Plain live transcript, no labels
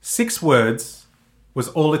6 words was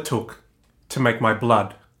all it took to make my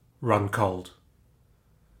blood run cold,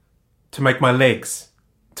 to make my legs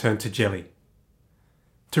turn to jelly,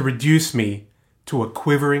 to reduce me to a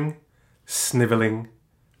quivering, snivelling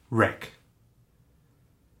wreck.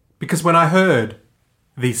 Because when I heard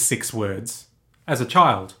these 6 words, as a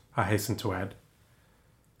child, I hasten to add,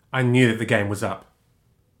 I knew that the game was up.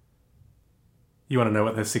 You want to know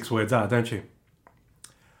what those 6 words are, don't you?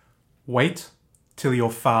 Wait till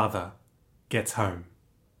your father gets home.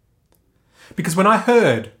 Because when I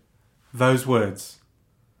heard those words,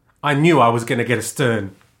 I knew I was going to get a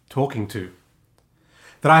stern talking to.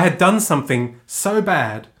 That I had done something so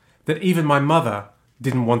bad that even my mother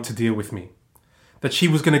didn't want to deal with me. That she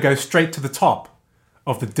was going to go straight to the top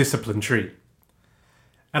of the discipline tree.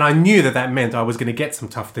 And I knew that that meant I was going to get some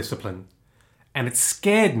tough discipline. And it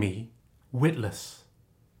scared me witless.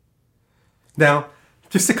 Now,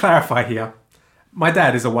 just to clarify here, my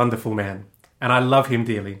dad is a wonderful man, and I love him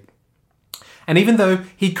dearly. And even though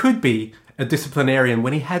he could be a disciplinarian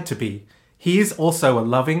when he had to be, he is also a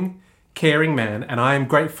loving, caring man, and I am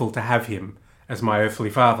grateful to have him as my earthly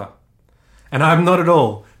father. And I'm not at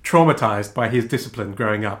all traumatized by his discipline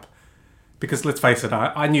growing up. Because let's face it,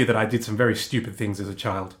 I knew that I did some very stupid things as a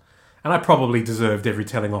child, and I probably deserved every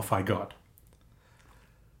telling off I got.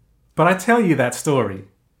 But I tell you that story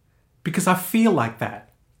because I feel like that,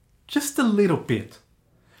 just a little bit,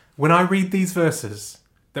 when I read these verses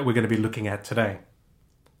that we're going to be looking at today.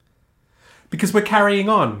 Because we're carrying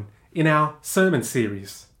on in our sermon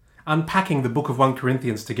series, unpacking the book of 1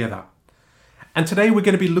 Corinthians together. And today we're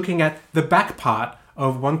going to be looking at the back part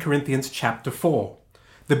of 1 Corinthians chapter 4,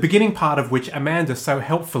 the beginning part of which Amanda so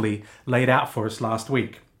helpfully laid out for us last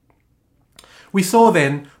week. We saw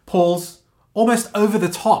then Paul's almost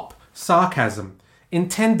over-the-top sarcasm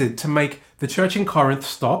intended to make the church in Corinth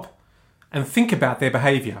stop and think about their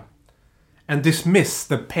behaviour and dismiss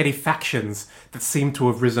the petty factions that seem to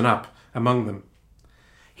have risen up among them.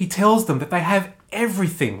 He tells them that they have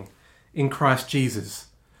everything in Christ Jesus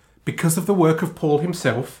because of the work of Paul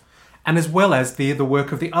himself and as well as the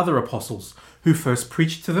work of the other apostles who first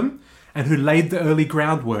preached to them and who laid the early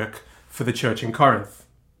groundwork for the church in Corinth.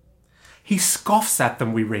 He scoffs at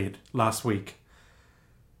them, we read last week,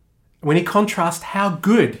 when he contrasts how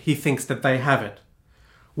good he thinks that they have it,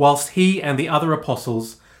 whilst he and the other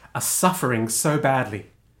apostles are suffering so badly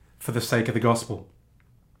for the sake of the gospel.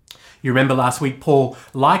 You remember last week Paul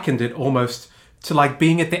likened it almost to like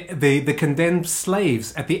being at the condemned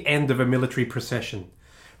slaves at the end of a military procession,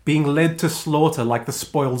 being led to slaughter like the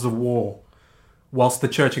spoils of war, whilst the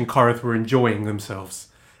church in Corinth were enjoying themselves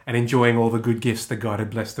and enjoying all the good gifts that God had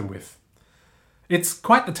blessed them with. It's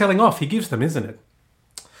quite the telling off he gives them, isn't it?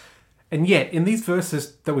 And yet, in these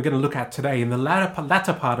verses that we're going to look at today, in the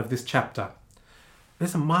latter part of this chapter,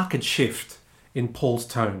 there's a marked shift in Paul's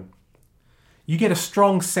tone. You get a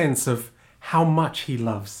strong sense of how much he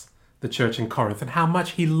loves the church in Corinth and how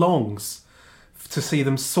much he longs to see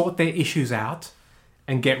them sort their issues out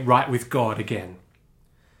and get right with God again.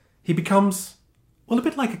 He becomes, well, a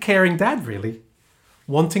bit like a caring dad, really,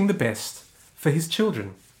 wanting the best for his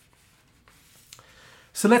children.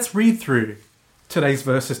 So let's read through today's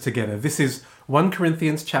verses together. This is 1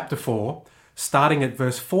 Corinthians chapter 4, starting at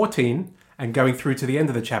verse 14 and going through to the end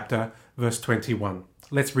of the chapter, verse 21.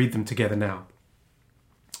 Let's read them together now.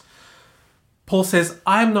 Paul says,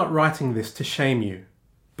 I am not writing this to shame you,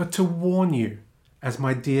 but to warn you as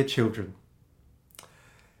my dear children.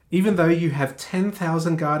 Even though you have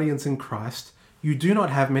 10,000 guardians in Christ, you do not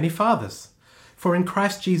have many fathers. For in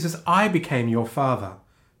Christ Jesus I became your father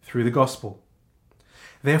through the gospel.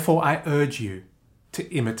 Therefore I urge you to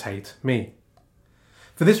imitate me.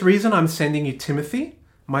 For this reason I'm sending you Timothy,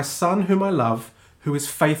 my son whom I love, who is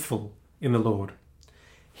faithful in the Lord.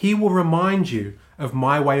 He will remind you of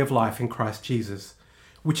my way of life in Christ Jesus,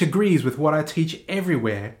 which agrees with what I teach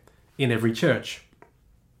everywhere in every church.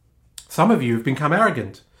 Some of you have become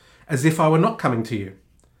arrogant, as if I were not coming to you.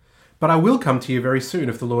 But I will come to you very soon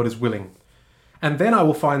if the Lord is willing. And then I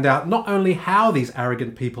will find out not only how these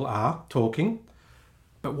arrogant people are talking,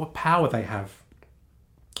 but what power they have.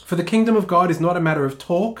 For the kingdom of God is not a matter of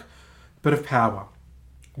talk, but of power.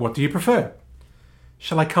 What do you prefer?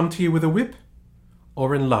 Shall I come to you with a whip,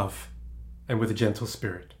 or in love and with a gentle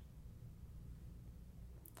spirit?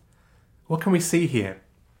 What can we see here?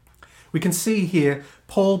 We can see here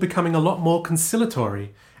Paul becoming a lot more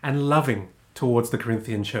conciliatory and loving towards the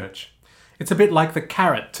Corinthian church. It's a bit like the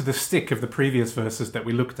carrot to the stick of the previous verses that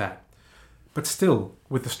we looked at, but still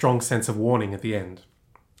with the strong sense of warning at the end.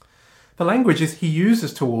 The language he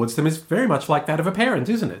uses towards them is very much like that of a parent,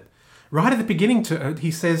 isn't it? Right at the beginning,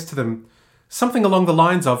 he says to them, something along the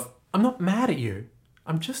lines of, "I'm not mad at you,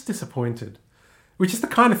 I'm just disappointed," which is the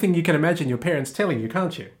kind of thing you can imagine your parents telling you,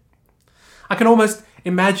 can't you? I can almost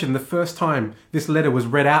imagine the first time this letter was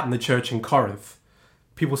read out in the church in Corinth,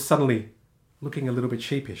 people suddenly looking a little bit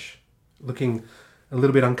sheepish, looking a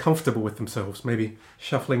little bit uncomfortable with themselves, maybe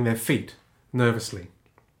shuffling their feet nervously.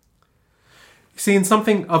 You see, in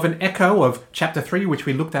something of an echo of chapter 3, which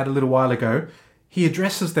we looked at a little while ago, he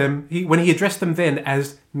addresses them, when he addressed them then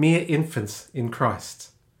as mere infants in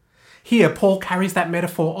Christ. Here, Paul carries that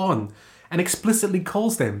metaphor on and explicitly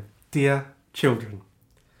calls them dear children.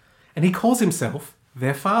 And he calls himself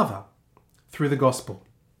their father through the gospel.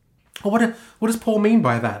 What does Paul mean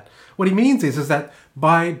by that? What he means is that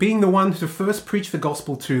by being the one to first preach the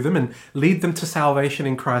gospel to them and lead them to salvation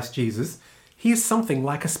in Christ Jesus, he is something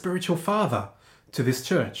like a spiritual father to this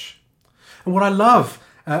church. And what I love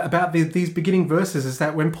about these beginning verses is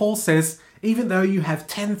that when Paul says, even though you have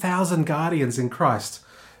 10,000 guardians in Christ,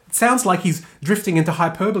 it sounds like he's drifting into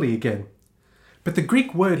hyperbole again. But the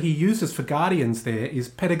Greek word he uses for guardians there is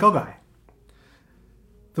pedagogai.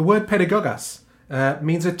 The word pedagogos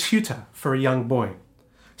means a tutor for a young boy,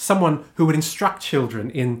 someone who would instruct children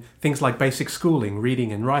in things like basic schooling,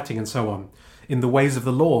 reading and writing and so on, in the ways of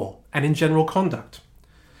the law and in general conduct.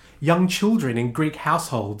 Young children in Greek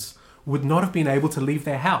households would not have been able to leave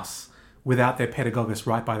their house without their pedagogos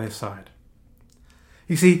right by their side.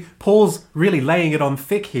 You see, Paul's really laying it on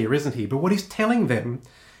thick here, isn't he? But what he's telling them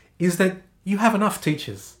is that you have enough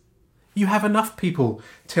teachers. You have enough people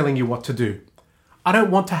telling you what to do. I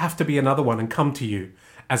don't want to have to be another one and come to you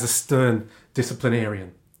as a stern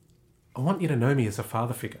disciplinarian. I want you to know me as a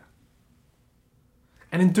father figure.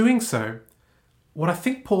 And in doing so, what I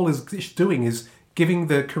think Paul is doing is giving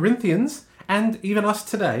the Corinthians and even us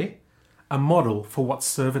today a model for what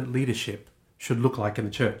servant leadership should look like in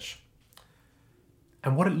the church.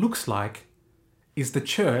 And what it looks like is the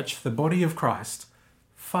church, the body of Christ,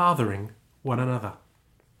 fathering one another.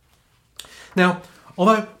 Now,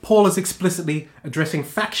 although Paul is explicitly addressing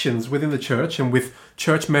factions within the church and with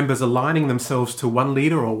church members aligning themselves to one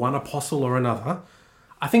leader or one apostle or another,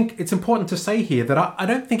 I think it's important to say here that I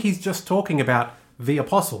don't think he's just talking about the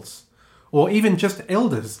apostles or even just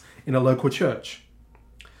elders in a local church.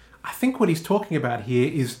 I think what he's talking about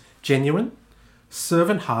here is genuine,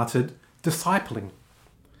 servant-hearted discipling.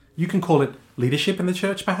 You can call it leadership in the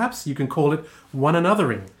church, perhaps. You can call it one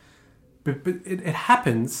anothering. But it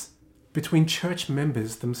happens between church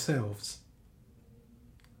members themselves.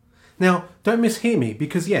 Now, don't mishear me,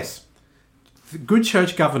 because yes, good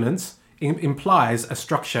church governance implies a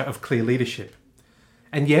structure of clear leadership.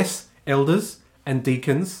 And yes, elders and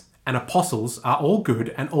deacons and apostles are all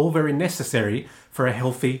good and all very necessary for a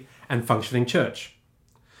healthy and functioning church.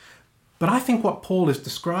 But I think what Paul is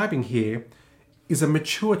describing here is a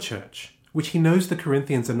mature church, which he knows the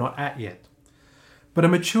Corinthians are not at yet. But a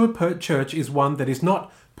mature church is one that is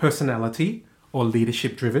not personality or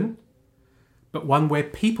leadership driven, but one where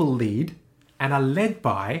people lead and are led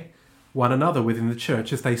by one another within the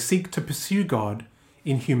church as they seek to pursue God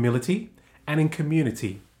in humility and in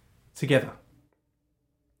community together.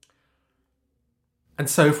 And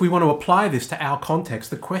so if we want to apply this to our context,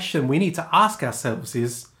 the question we need to ask ourselves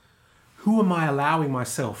is, who am I allowing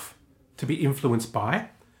myself to be influenced by?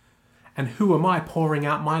 And who am I pouring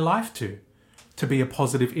out my life to be a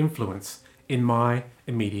positive influence in my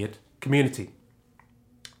immediate community?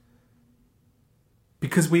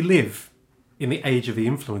 Because we live in the age of the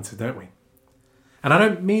influencer, don't we? And I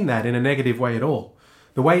don't mean that in a negative way at all.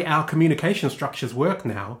 The way our communication structures work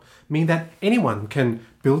now mean that anyone can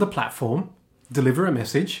build a platform, deliver a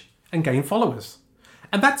message, and gain followers.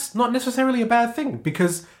 And that's not necessarily a bad thing,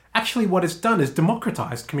 because actually what it's done is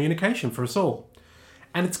democratized communication for us all.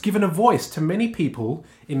 And it's given a voice to many people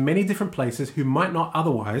in many different places who might not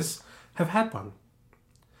otherwise have had one.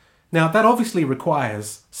 Now, that obviously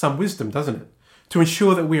requires some wisdom, doesn't it? To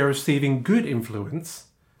ensure that we are receiving good influence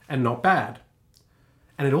and not bad.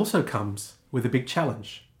 And it also comes with a big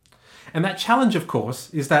challenge. And that challenge, of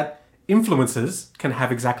course, is that influencers can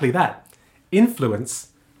have exactly that, influence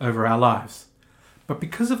over our lives. But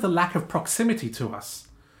because of the lack of proximity to us,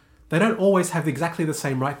 they don't always have exactly the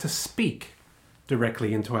same right to speak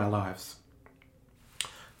directly into our lives.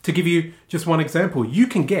 To give you just one example, you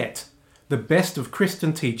can get the best of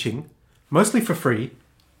Christian teaching, mostly for free,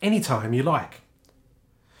 anytime you like.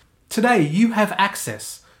 Today, you have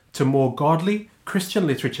access to more godly Christian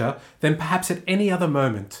literature than perhaps at any other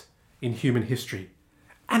moment in human history.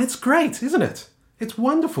 And it's great, isn't it? It's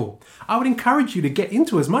wonderful. I would encourage you to get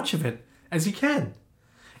into as much of it as you can.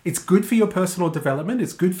 It's good for your personal development,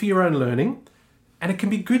 it's good for your own learning, and it can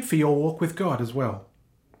be good for your walk with God as well.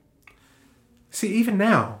 See, even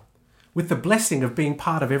now, with the blessing of being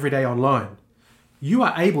part of Everyday Online, you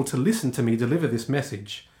are able to listen to me deliver this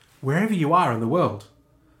message wherever you are in the world.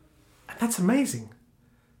 And that's amazing.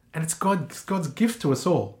 And it's God's gift to us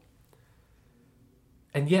all.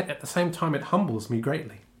 And yet, at the same time, it humbles me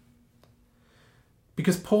greatly.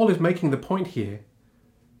 Because Paul is making the point here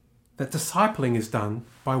that discipling is done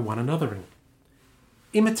by one anothering.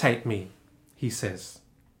 Imitate me, he says.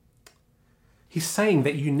 He's saying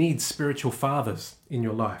that you need spiritual fathers in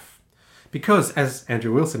your life. Because, as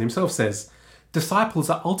Andrew Wilson himself says, disciples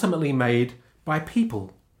are ultimately made by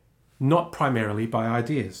people, not primarily by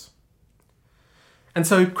ideas. And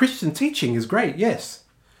so Christian teaching is great, yes.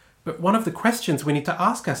 But one of the questions we need to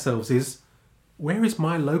ask ourselves is, where is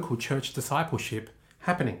my local church discipleship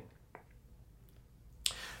happening?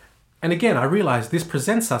 And again, I realize this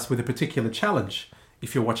presents us with a particular challenge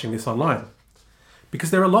if you're watching this online. Because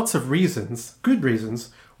there are lots of reasons, good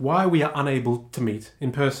reasons, why we are unable to meet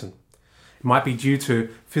in person. It might be due to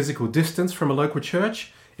physical distance from a local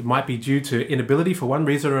church. It might be due to inability for one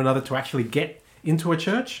reason or another to actually get into a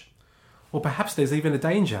church. Or perhaps there's even a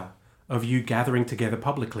danger of you gathering together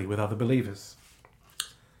publicly with other believers.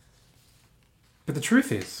 But the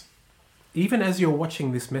truth is, even as you're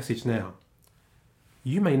watching this message now,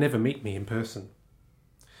 you may never meet me in person.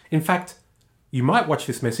 In fact, you might watch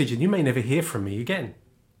this message and you may never hear from me again.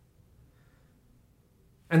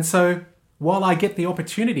 And so, while I get the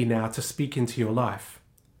opportunity now to speak into your life,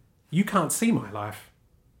 you can't see my life.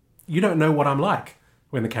 You don't know what I'm like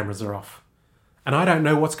when the cameras are off. And I don't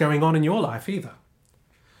know what's going on in your life either.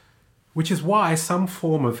 Which is why some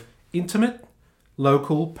form of intimate,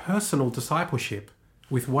 local, personal discipleship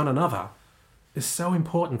with one another is so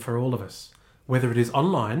important for all of us, whether it is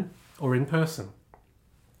online or in person.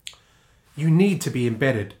 You need to be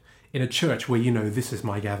embedded in a church where you know this is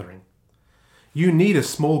my gathering. You need a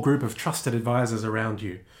small group of trusted advisors around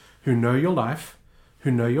you who know your life,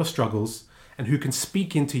 who know your struggles, and who can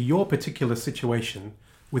speak into your particular situation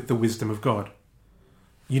with the wisdom of God.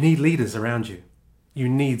 You need leaders around you. You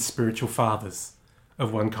need spiritual fathers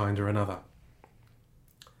of one kind or another.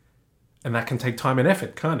 And that can take time and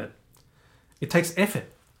effort, can't it? It takes effort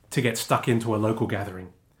to get stuck into a local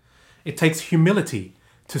gathering. It takes humility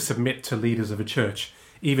to submit to leaders of a church,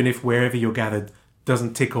 even if wherever you're gathered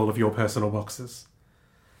doesn't tick all of your personal boxes.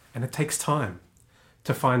 And it takes time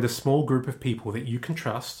to find a small group of people that you can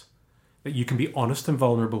trust, that you can be honest and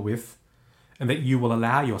vulnerable with, and that you will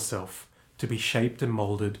allow yourself to be shaped and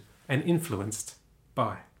molded and influenced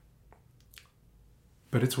by.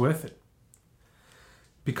 But it's worth it.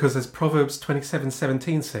 Because as Proverbs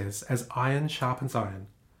 27:17 says, as iron sharpens iron,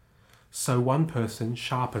 so one person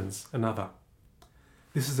sharpens another.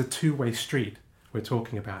 This is a two-way street we're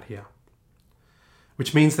talking about here.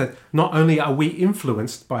 Which means that not only are we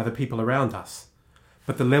influenced by the people around us,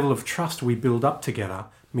 but the level of trust we build up together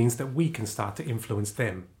means that we can start to influence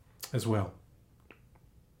them as well.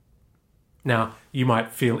 Now, you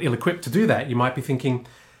might feel ill-equipped to do that. You might be thinking,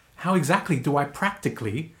 how exactly do I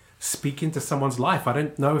practically speak into someone's life? I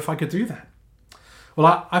don't know if I could do that.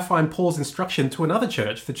 Well, I find Paul's instruction to another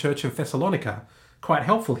church, the church of Thessalonica, quite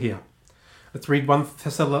helpful here. Let's read 1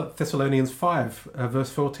 Thessalonians 5, verse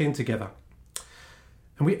 14 together.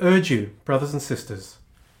 And we urge you, brothers and sisters,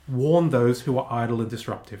 warn those who are idle and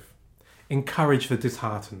disruptive. Encourage the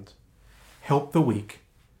disheartened. Help the weak.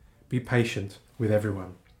 Be patient with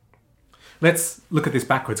everyone. Let's look at this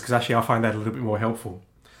backwards, because actually I find that a little bit more helpful.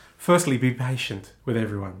 Firstly, be patient with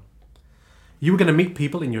everyone. You are going to meet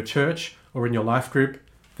people in your church or in your life group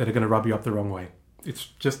that are going to rub you up the wrong way. It's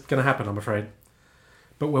just going to happen, I'm afraid.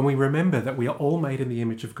 But when we remember that we are all made in the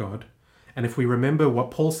image of God, and if we remember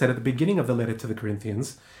what Paul said at the beginning of the letter to the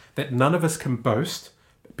Corinthians, that none of us can boast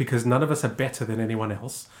because none of us are better than anyone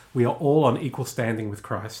else, we are all on equal standing with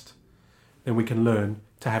Christ, then we can learn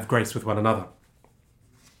to have grace with one another.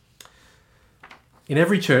 In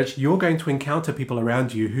every church, you're going to encounter people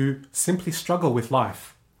around you who simply struggle with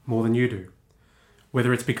life more than you do.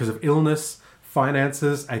 Whether it's because of illness,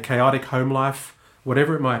 finances, a chaotic home life,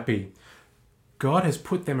 whatever it might be, God has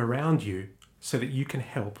put them around you so that you can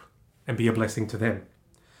help and be a blessing to them.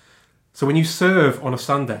 So when you serve on a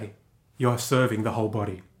Sunday, you are serving the whole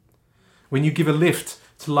body. When you give a lift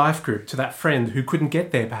to life group to that friend who couldn't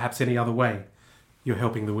get there perhaps any other way, you're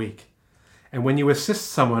helping the weak. And when you assist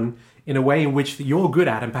someone in a way in which you're good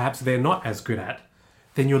at and perhaps they're not as good at,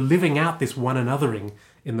 then you're living out this one anothering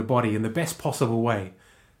in the body in the best possible way,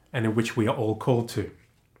 and in which we are all called to.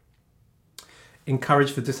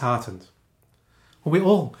 Encourage the disheartened. Well, we're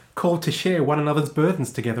all called to share one another's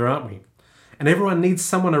burdens together, aren't we? And everyone needs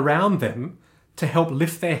someone around them to help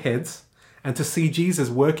lift their heads and to see Jesus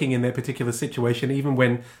working in their particular situation, even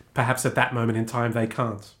when perhaps at that moment in time they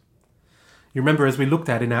can't. You remember, as we looked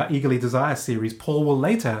at in our Eagerly Desire series, Paul will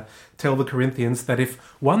later tell the Corinthians that if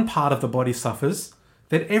one part of the body suffers,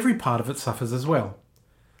 then every part of it suffers as well.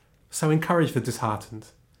 So encourage the disheartened.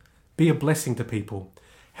 Be a blessing to people.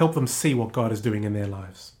 Help them see what God is doing in their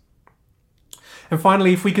lives. And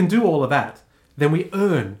finally, if we can do all of that, then we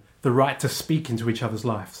earn the right to speak into each other's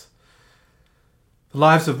lives. The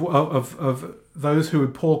lives of those who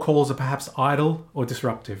Paul calls are perhaps idle or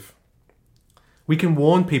disruptive. We can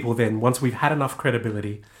warn people then once we've had enough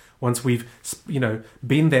credibility, once we've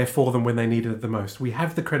been there for them when they needed it the most. We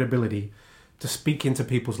have the credibility to speak into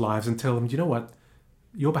people's lives and tell them, you know what,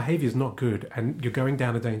 your behavior is not good and you're going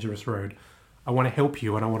down a dangerous road. I want to help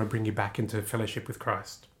you and I want to bring you back into fellowship with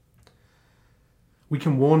Christ. We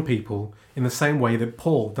can warn people in the same way that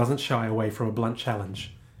Paul doesn't shy away from a blunt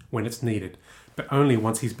challenge when it's needed, but only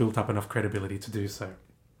once he's built up enough credibility to do so.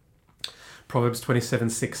 Proverbs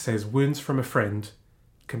 27:6 says, wounds from a friend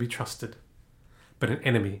can be trusted, but an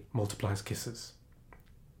enemy multiplies kisses.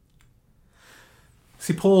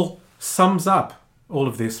 See, Paul sums up all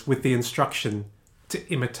of this with the instruction to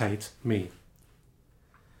imitate me.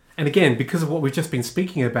 And again, because of what we've just been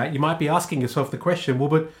speaking about, you might be asking yourself the question, well,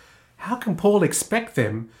 but how can Paul expect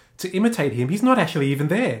them to imitate him? He's not actually even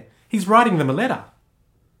there. He's writing them a letter.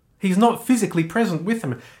 He's not physically present with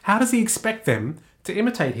them. How does he expect them to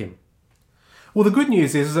imitate him? Well, the good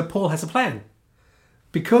news is that Paul has a plan.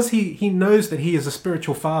 Because he knows that he is a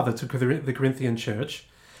spiritual father to the Corinthian church,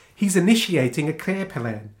 he's initiating a care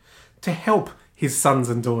plan to help his sons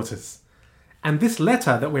and daughters. And this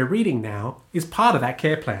letter that we're reading now is part of that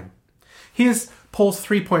care plan. Here's Paul's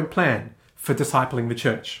 3-point plan for discipling the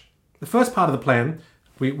church. The first part of the plan,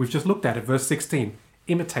 we've just looked at it, verse 16,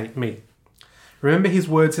 imitate me. Remember his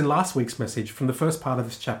words in last week's message from the first part of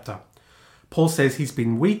this chapter. Paul says he's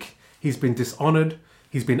been weak, he's been dishonored,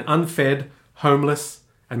 he's been unfed, homeless,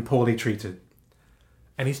 and poorly treated.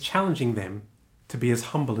 And he's challenging them to be as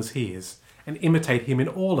humble as he is and imitate him in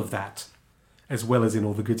all of that, as well as in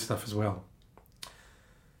all the good stuff as well.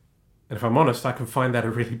 And if I'm honest, I can find that a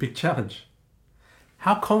really big challenge.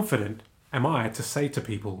 How confident am I to say to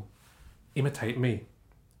people, imitate me?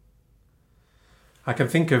 I can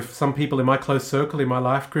think of some people in my close circle, in my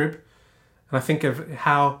life group, and I think of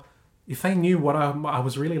how if they knew what I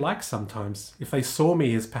was really like sometimes, if they saw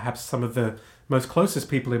me as perhaps some of the most closest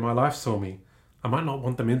people in my life saw me, I might not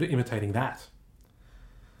want them imitating that.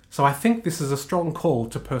 So I think this is a strong call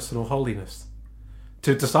to personal holiness,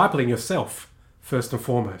 to discipling yourself first and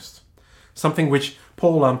foremost, something which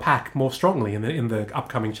Paul will unpack more strongly in the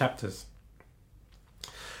upcoming chapters.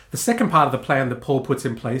 The second part of the plan that Paul puts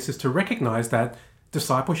in place is to recognize that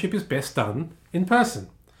discipleship is best done in person.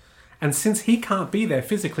 And since he can't be there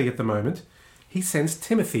physically at the moment, he sends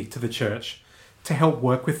Timothy to the church to help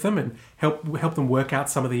work with them and help them work out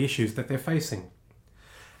some of the issues that they're facing.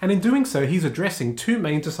 And in doing so, he's addressing two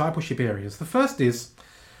main discipleship areas. The first is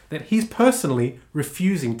that he's personally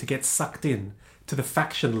refusing to get sucked in to the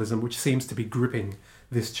factionalism which seems to be gripping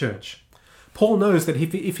this church. Paul knows that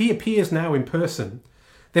if he appears now in person,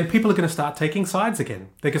 then people are going to start taking sides again.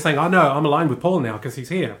 They're saying, oh no, I'm aligned with Paul now because he's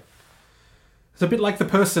here. It's a bit like the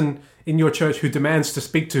person in your church who demands to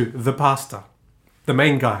speak to the pastor, the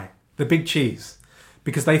main guy, the big cheese,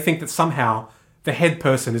 because they think that somehow the head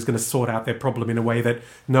person is going to sort out their problem in a way that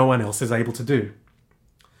no one else is able to do.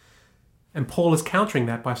 And Paul is countering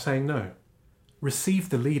that by saying, no, receive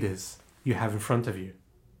the leaders you have in front of you.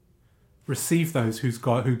 Receive those who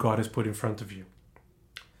God has put in front of you.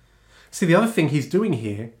 See, the other thing he's doing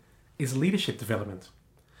here is leadership development.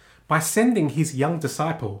 By sending his young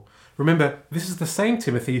disciple, remember, this is the same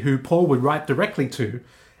Timothy who Paul would write directly to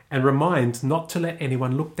and remind not to let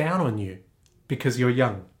anyone look down on you because you're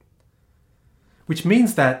young. Which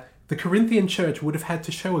means that the Corinthian church would have had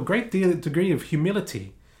to show a great degree of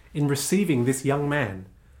humility in receiving this young man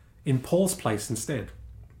in Paul's place instead.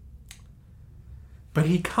 But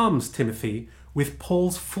he comes, Timothy, with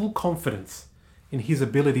Paul's full confidence in his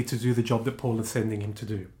ability to do the job that Paul is sending him to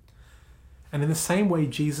do. And in the same way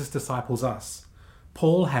Jesus disciples us,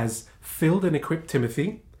 Paul has filled and equipped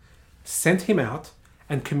Timothy, sent him out,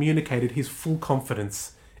 and communicated his full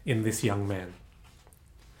confidence in this young man.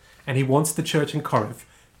 And he wants the church in Corinth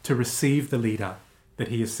to receive the leader that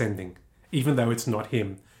he is sending, even though it's not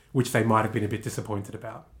him, which they might have been a bit disappointed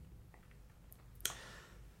about.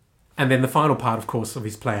 And then the final part, of course, of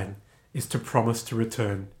his plan is to promise to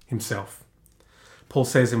return himself. Paul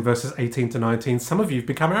says in verses 18 to 19, some of you have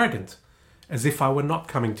become arrogant, as if I were not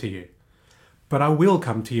coming to you. But I will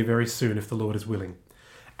come to you very soon if the Lord is willing.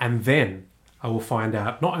 And then I will find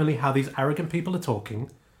out not only how these arrogant people are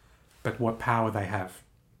talking, but what power they have.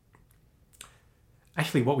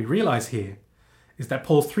 Actually, what we realize here is that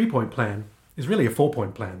Paul's 3-point plan is really a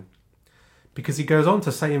 4-point plan. Because he goes on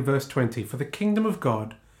to say in verse 20, "For the kingdom of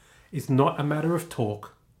God is not a matter of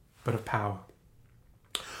talk, but of power."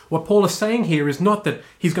 What Paul is saying here is not that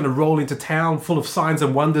he's going to roll into town full of signs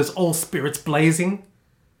and wonders, all spirits blazing,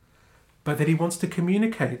 but that he wants to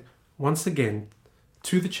communicate once again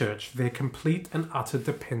to the church their complete and utter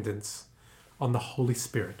dependence on the Holy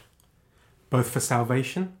Spirit, both for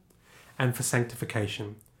salvation and for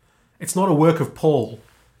sanctification. It's not a work of Paul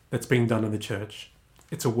that's being done in the church.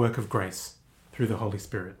 It's a work of grace through the Holy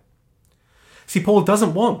Spirit. See, Paul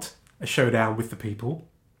doesn't want a showdown with the people.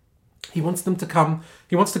 He wants to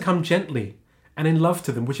come gently and in love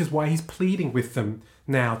to them, which is why he's pleading with them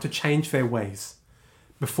now to change their ways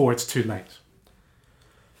before it's too late.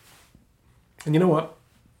 And you know what?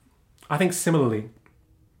 I think similarly,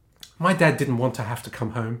 my dad didn't want to have to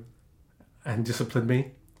come home and discipline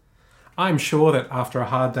me. I'm sure that after a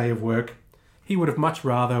hard day of work, he would have much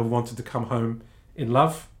rather wanted to come home in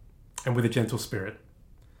love and with a gentle spirit.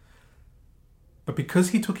 But because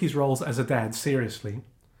he took his roles as a dad seriously,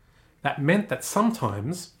 that meant that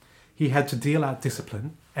sometimes he had to deal out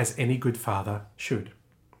discipline as any good father should.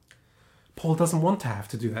 Paul doesn't want to have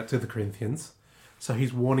to do that to the Corinthians, so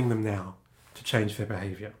he's warning them now to change their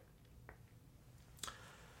behavior.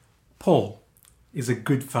 Paul is a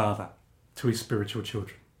good father to his spiritual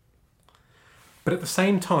children. But at the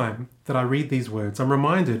same time that I read these words, I'm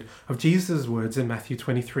reminded of Jesus' words in Matthew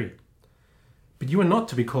 23. "But you are not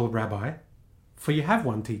to be called rabbi, for you have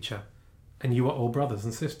one teacher, and you are all brothers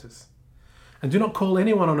and sisters. And do not call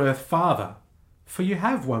anyone on earth father, for you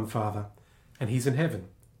have one Father, and he's in heaven.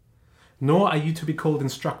 Nor are you to be called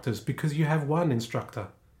instructors, because you have one instructor,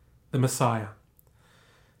 the Messiah.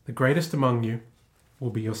 The greatest among you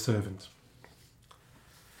will be your servant."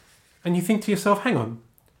 And you think to yourself, hang on,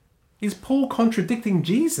 is Paul contradicting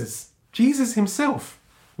Jesus himself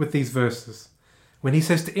with these verses when he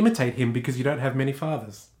says to imitate him because you don't have many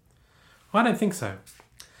fathers? I don't think so.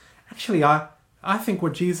 Actually, I think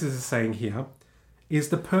what Jesus is saying here is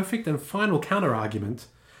the perfect and final counter-argument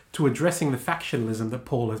to addressing the factionalism that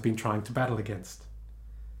Paul has been trying to battle against.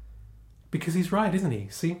 Because he's right, isn't he?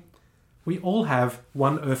 See, we all have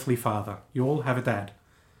one earthly father. You all have a dad.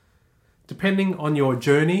 Depending on your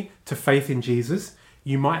journey to faith in Jesus,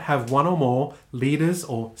 you might have one or more leaders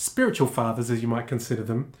or spiritual fathers, as you might consider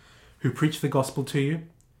them, who preach the gospel to you,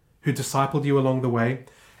 who discipled you along the way,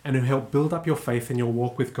 and who help build up your faith in your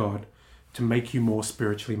walk with God to make you more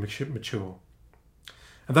spiritually mature.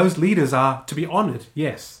 And those leaders are to be honoured,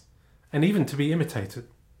 yes, and even to be imitated.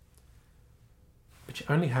 But you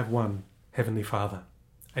only have one Heavenly Father,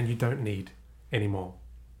 and you don't need any more.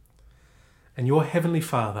 And your Heavenly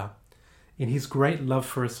Father, in his great love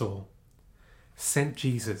for us all, sent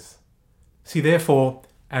Jesus. See, therefore,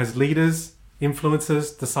 as leaders,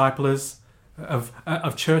 influencers, disciplers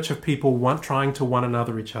of church of people trying to one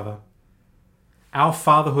another each other, our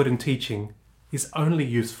fatherhood and teaching is only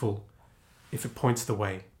useful if it points the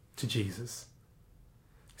way to Jesus.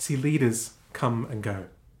 See, leaders come and go,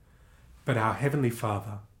 but our Heavenly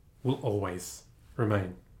Father will always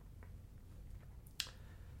remain.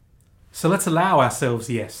 So let's allow ourselves,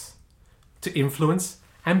 yes, to influence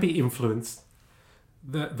and be influenced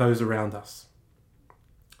those around us.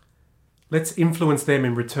 Let's influence them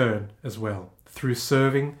in return as well, through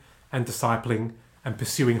serving and discipling and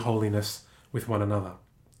pursuing holiness with one another.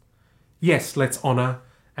 Yes, let's honour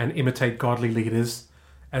and imitate godly leaders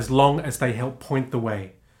as long as they help point the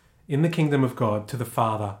way in the kingdom of God to the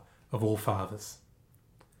Father of all fathers.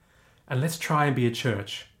 And let's try and be a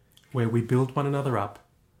church where we build one another up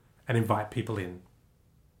and invite people in.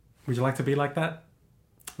 Would you like to be like that?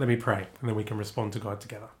 Let me pray, and then we can respond to God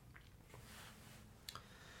together.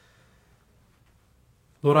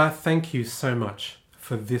 Lord, I thank you so much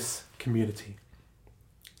for this community.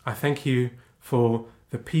 I thank you for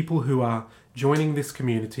the people who are joining this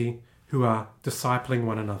community, who are discipling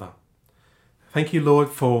one another. Thank you, Lord,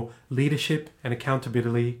 for leadership and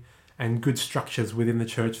accountability and good structures within the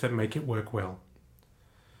church that make it work well.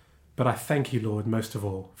 But I thank you, Lord, most of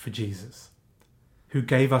all, for Jesus, who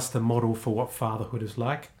gave us the model for what fatherhood is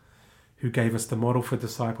like, who gave us the model for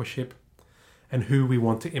discipleship, and who we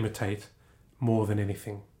want to imitate more than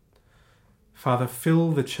anything. Father,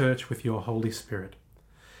 fill the church with your Holy Spirit.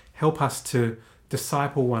 Help us to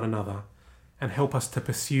disciple one another and help us to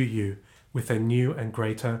pursue you with a new and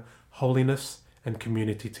greater holiness and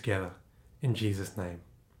community together. In Jesus' name.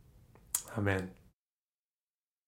 Amen.